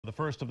The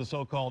first of the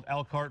so-called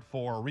Elkhart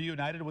Four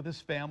reunited with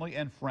his family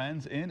and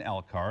friends in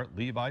Elkhart.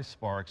 Levi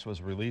Sparks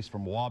was released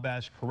from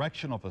Wabash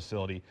Correctional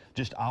Facility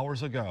just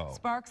hours ago.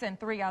 Sparks and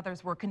 3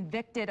 others were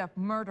convicted of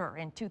murder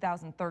in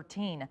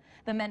 2013.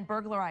 The men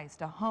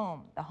burglarized a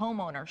home. The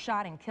homeowner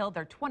shot and killed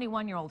their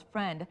 21-year-old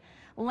friend.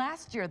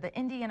 Last year, the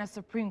Indiana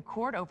Supreme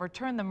Court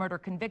overturned the murder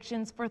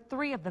convictions for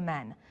 3 of the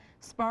men.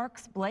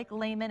 Sparks, Blake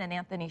Lehman, and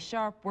Anthony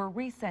Sharp were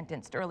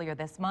resentenced earlier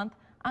this month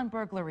on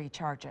burglary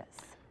charges.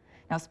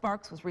 Now,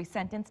 Sparks was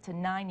resentenced to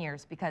 9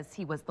 years because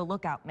he was the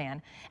lookout man.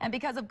 And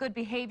because of good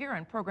behavior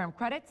and program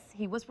credits,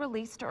 he was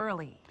released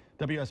early.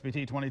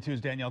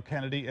 WSBT-22's Danielle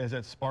Kennedy is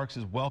at Sparks'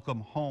 welcome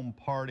home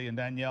party. And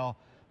Danielle,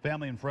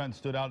 family and friends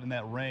stood out in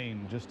that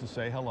rain just to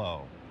say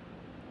hello.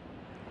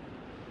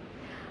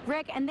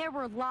 Rick, and there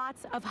were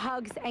lots of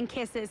hugs and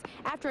kisses.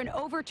 After an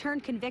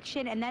overturned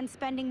conviction and then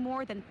spending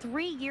more than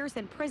 3 years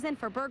in prison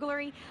for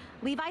burglary,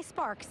 Levi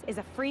Sparks is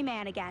a free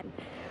man again.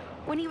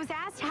 When he was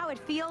asked how it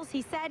feels,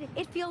 he said,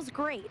 "It feels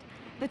great."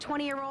 The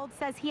 20-year-old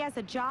says he has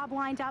a job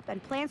lined up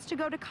and plans to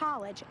go to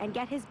college and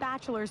get his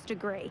bachelor's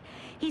degree.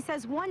 He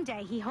says one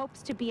day he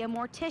hopes to be a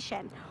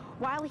mortician.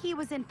 While he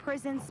was in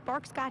prison,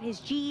 Sparks got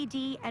his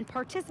GED and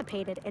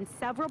participated in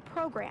several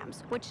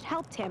programs, which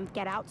helped him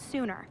get out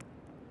sooner.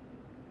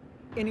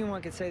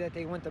 Anyone could say that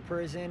they went to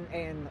prison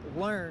and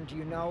learned,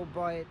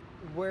 but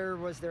where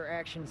was their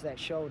actions that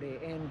showed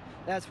it? And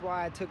that's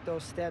why I took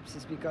those steps,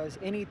 is because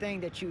anything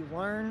that you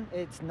learn,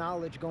 it's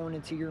knowledge going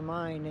into your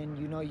mind, and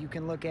you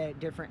can look at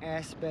different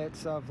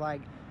aspects of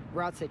like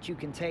routes that you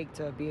can take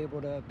to be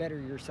able to better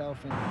yourself.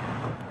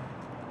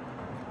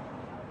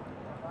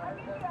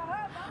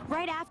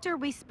 Right after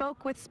we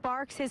spoke with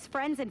Sparks, his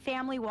friends and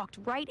family walked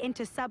right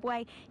into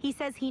Subway. He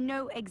says he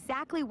knew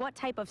exactly what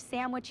type of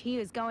sandwich he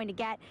is going to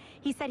get.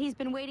 He said he's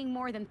been waiting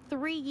more than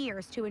 3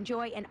 years to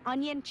enjoy an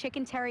onion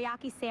chicken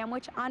teriyaki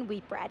sandwich on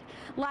wheat bread.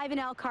 Live in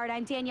Elkhart,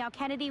 I'm Danielle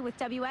Kennedy with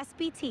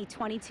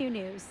WSBT-22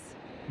 News.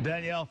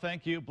 Danielle,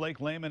 thank you.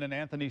 Blake Lehman and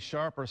Anthony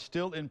Sharp are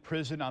still in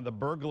prison on the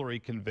burglary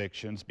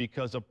convictions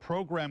because of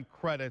program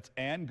credits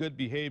and good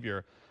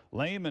behavior.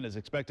 Lehman is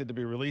expected to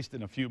be released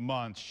in a few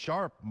months.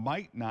 Sharp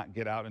might not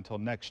get out until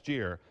next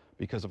year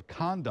because of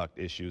conduct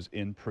issues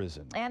in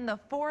prison. And the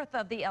 4th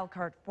of the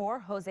Elkhart Four,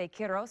 Jose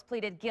Quiros,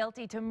 pleaded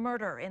guilty to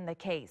murder in the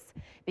case.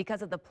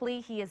 Because of the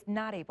plea, he is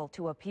not able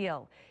to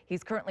appeal.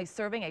 He's currently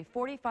serving a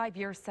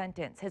 45-year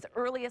sentence. His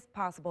earliest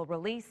possible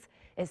release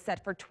is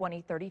set for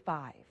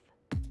 2035.